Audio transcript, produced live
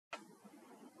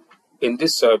In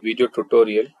this video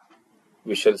tutorial,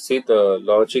 we shall see the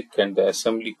logic and the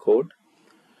assembly code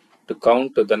to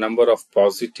count the number of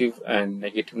positive and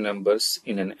negative numbers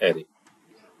in an array.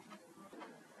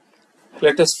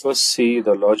 Let us first see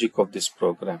the logic of this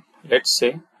program. Let's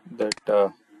say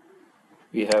that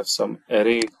we have some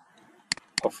array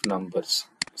of numbers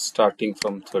starting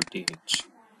from 30h,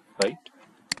 right?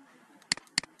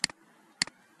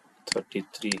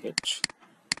 33h,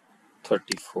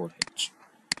 34h,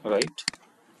 right?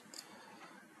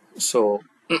 So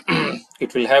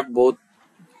it will have both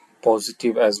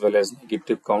positive as well as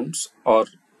negative counts, or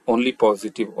only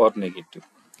positive or negative,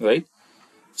 right?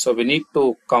 So we need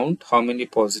to count how many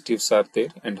positives are there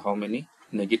and how many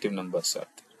negative numbers are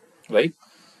there, right?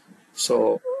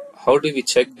 So how do we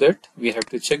check that? We have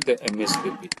to check the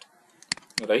MSB bit,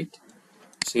 right?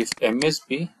 So if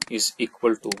MSB is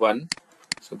equal to 1,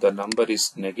 so the number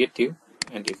is negative,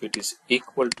 and if it is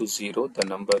equal to 0, the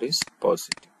number is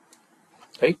positive,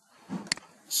 right?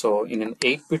 So in an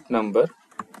 8-bit number,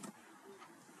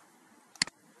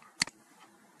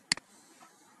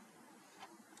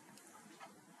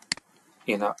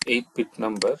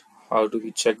 how do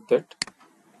we check that?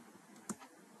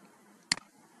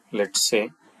 Let's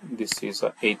say this is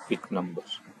a 8-bit number.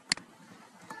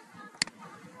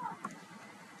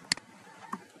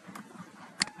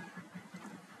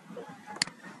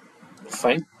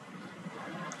 Fine.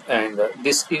 And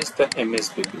this is the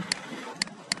MSB bit,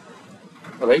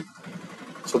 right?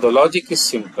 So the logic is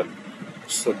simple.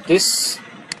 So this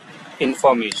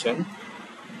information,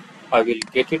 I will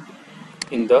get it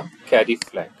in the carry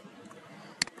flag,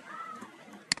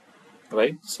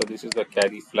 right? So this is the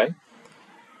carry flag.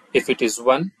 If it is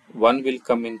 1, 1 will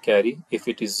come in carry. If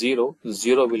it is 0,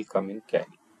 0 will come in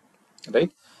carry,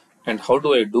 right? And how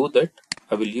do I do that?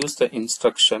 I will use the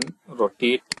instruction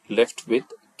rotate left with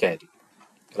carry,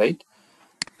 right?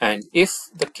 And if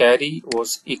the carry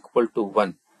was equal to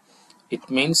 1, it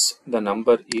means the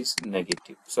number is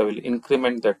negative. So I will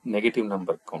increment that negative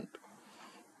number count.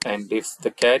 And if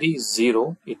the carry is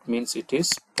 0, it means it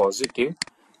is positive,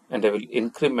 and I will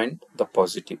increment the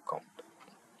positive count,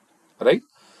 right?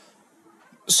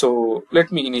 So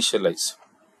let me initialize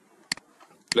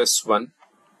 +1,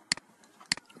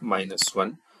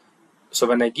 -1. So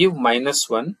when I give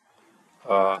 -1,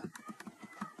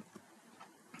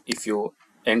 if you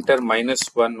enter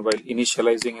 -1 while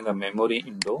initializing in the memory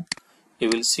window, you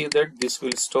will see that this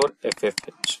will store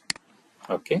FFH.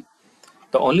 Okay.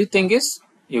 The only thing is,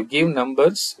 you give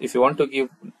numbers. If you want to give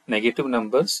negative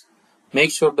numbers,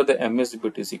 make sure that the MS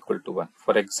bit is equal to 1.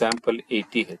 For example,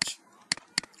 80H.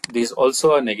 This is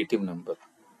also a negative number.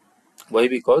 Why?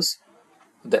 Because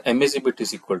the MS bit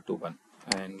is equal to 1.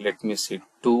 And let me see,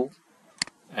 2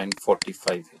 and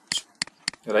 45H,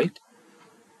 right?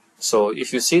 So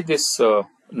if you see these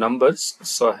numbers,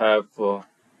 so I have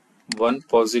 1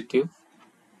 positive,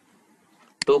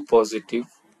 2 positive,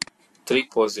 3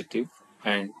 positive,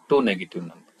 and 2 negative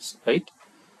numbers, right?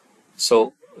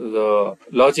 So the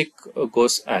logic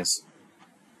goes as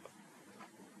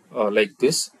like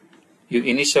this. You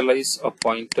initialize a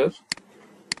pointer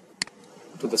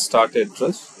to the start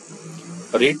address,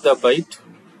 read the byte,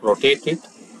 rotate it,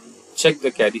 check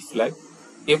the carry flag.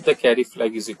 If the carry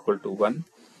flag is equal to 1,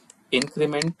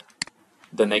 increment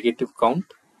the negative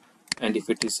count, and if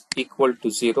it is equal to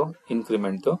 0,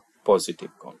 increment the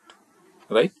positive count,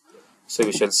 right? So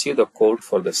we shall see the code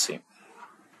for the same.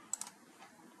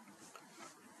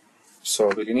 So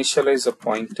we'll initialize a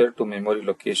pointer to memory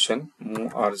location,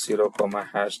 move R0,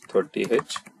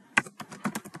 #30H,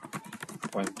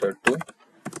 pointer to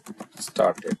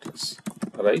start address,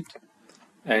 right?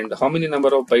 And how many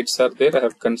number of bytes are there? I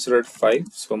have considered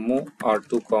 5, so move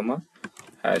R2,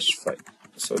 #5.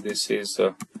 So this is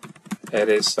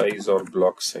array size or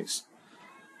block size.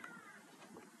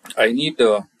 I need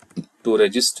 2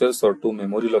 registers or 2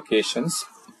 memory locations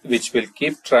which will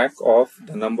keep track of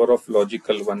the number of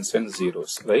logical ones and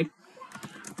zeros, right?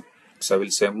 So I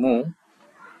will say move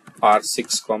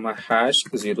R6,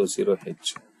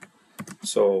 #00H.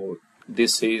 So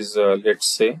this is let's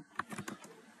say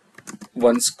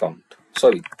ones count.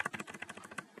 Sorry,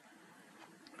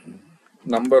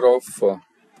 number of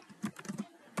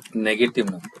negative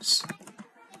numbers,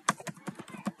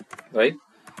 right?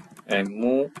 And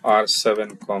move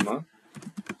R7,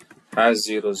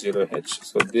 #00H.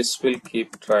 So this will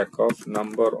keep track of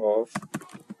number of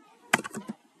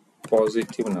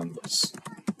positive numbers,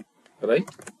 right?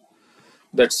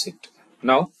 That's it.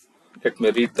 Now let me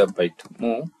read the byte.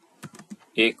 Move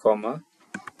A,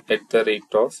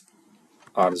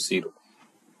 @R0.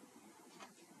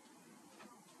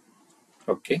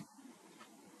 Okay.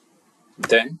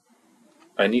 Then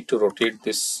I need to rotate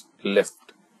this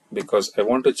left because I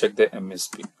want to check the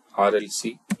MSB.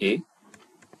 RLC A.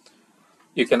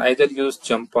 You can either use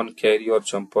jump on carry or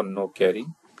jump on no carry.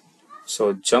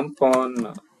 So jump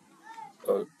on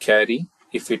carry,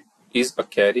 if it is a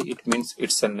carry, it means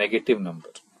it's a negative number,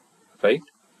 right?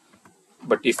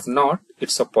 But if not,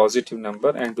 it's a positive number,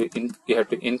 and we have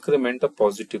to increment the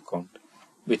positive count,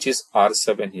 which is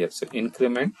R7 here. So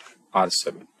increment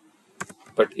R7.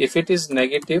 But if it is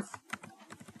negative,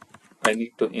 I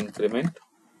need to increment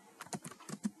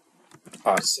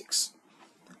R6.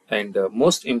 And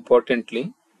most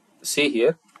importantly, see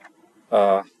here,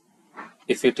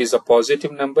 if it is a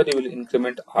positive number, you will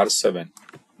increment R7.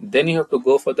 Then you have to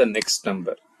go for the next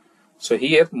number. So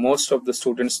here, most of the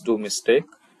students do mistake.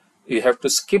 You have to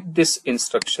skip this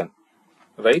instruction,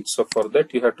 right? So for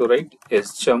that, you have to write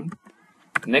sjump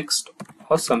next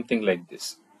or something like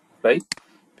this, right?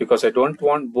 Because I don't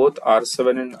want both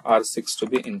R7 and R6 to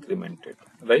be incremented,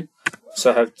 right?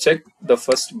 So I have checked the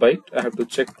first byte. I have to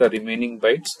check the remaining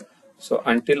bytes. So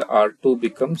until R2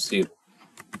 becomes 0.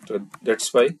 So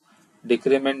that's why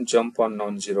decrement jump on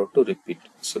non-zero to repeat.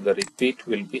 So the repeat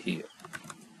will be here,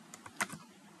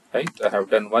 right? I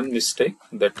have done one mistake,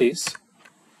 that is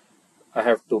I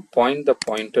have to point the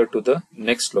pointer to the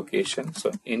next location.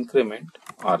 So increment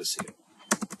R0,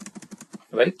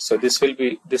 right? So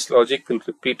this logic will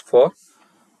repeat for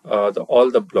all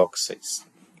the block size,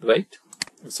 right?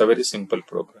 It's a very simple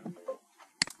program.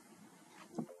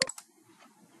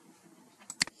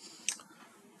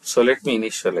 So let me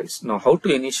initialize. Now how to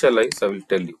initialize, I will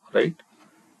tell you, right?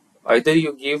 Either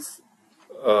you give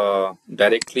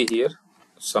directly here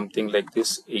something like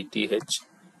this, 80H,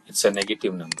 it's a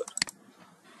negative number,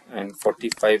 and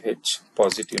 45H,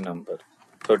 positive number,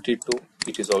 32,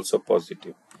 it is also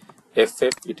positive,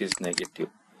 FF, it is negative,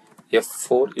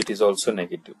 F4, it is also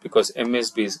negative, because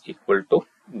MSB is equal to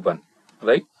 1,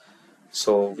 right?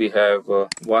 So we have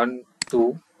 1,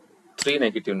 2, 3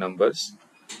 negative numbers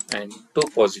and 2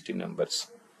 positive numbers.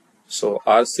 So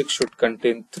R6 should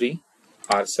contain 3,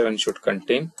 R7 should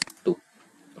contain 2.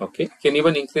 Okay, you can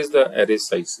even increase the array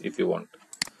size if you want,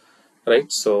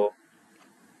 right? So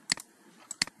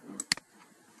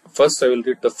first I will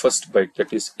read the first byte,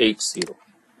 that is 80,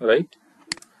 right?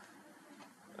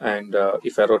 And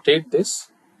if I rotate this,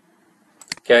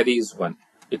 carry is 1.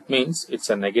 It means it's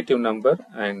a negative number,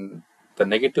 and the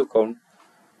negative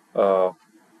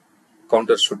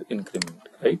counter should increment,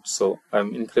 right? So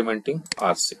I'm incrementing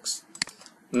R6.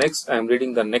 Next, I'm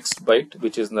reading the next byte,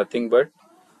 which is nothing but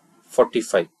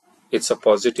 45. It's a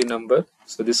positive number,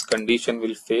 so this condition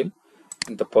will fail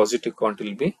and the positive count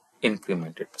will be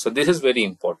incremented. So this is very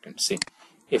important. See,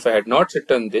 if I had not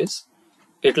written this,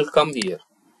 it will come here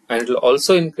and it will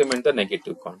also increment the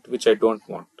negative count, which I don't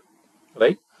want,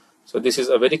 right? So this is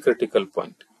a very critical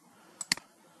point.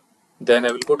 Then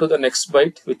I will go to the next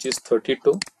byte, which is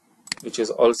 32, which is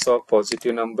also a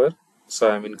positive number. So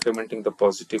I am incrementing the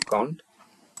positive count.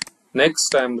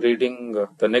 Next, I am reading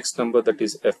the next number, that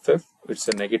is FF. It's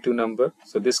a negative number,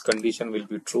 so this condition will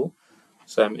be true.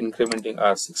 So I am incrementing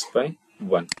R6 by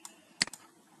 1.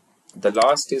 The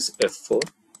last is F4.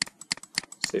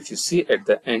 So if you see at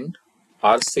the end,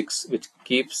 R6, which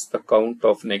keeps the count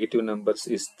of negative numbers,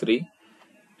 is 3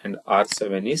 and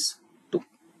R7 is 2,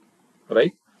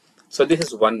 right? So this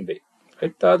is one way,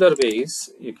 right? The other way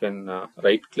is you can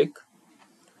right click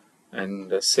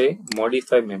and say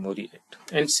modify memory at,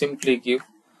 and simply give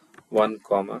 1,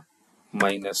 -1,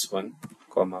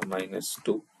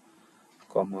 -2,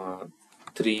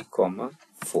 3,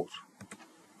 4.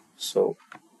 So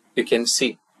you can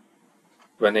see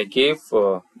when I gave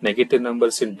negative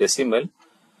numbers in decimal,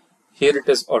 here it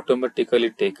is automatically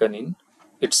taken in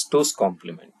its 2's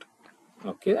complement.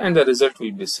 Okay, and the result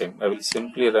will be same. I will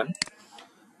simply run.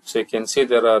 So you can see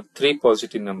there are 3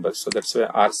 positive numbers. So that's why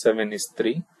R7 is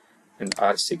 3 and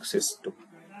R6 is 2.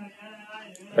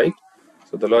 Right?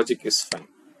 So the logic is fine.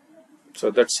 So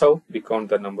that's how we count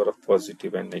the number of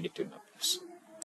positive and negative numbers.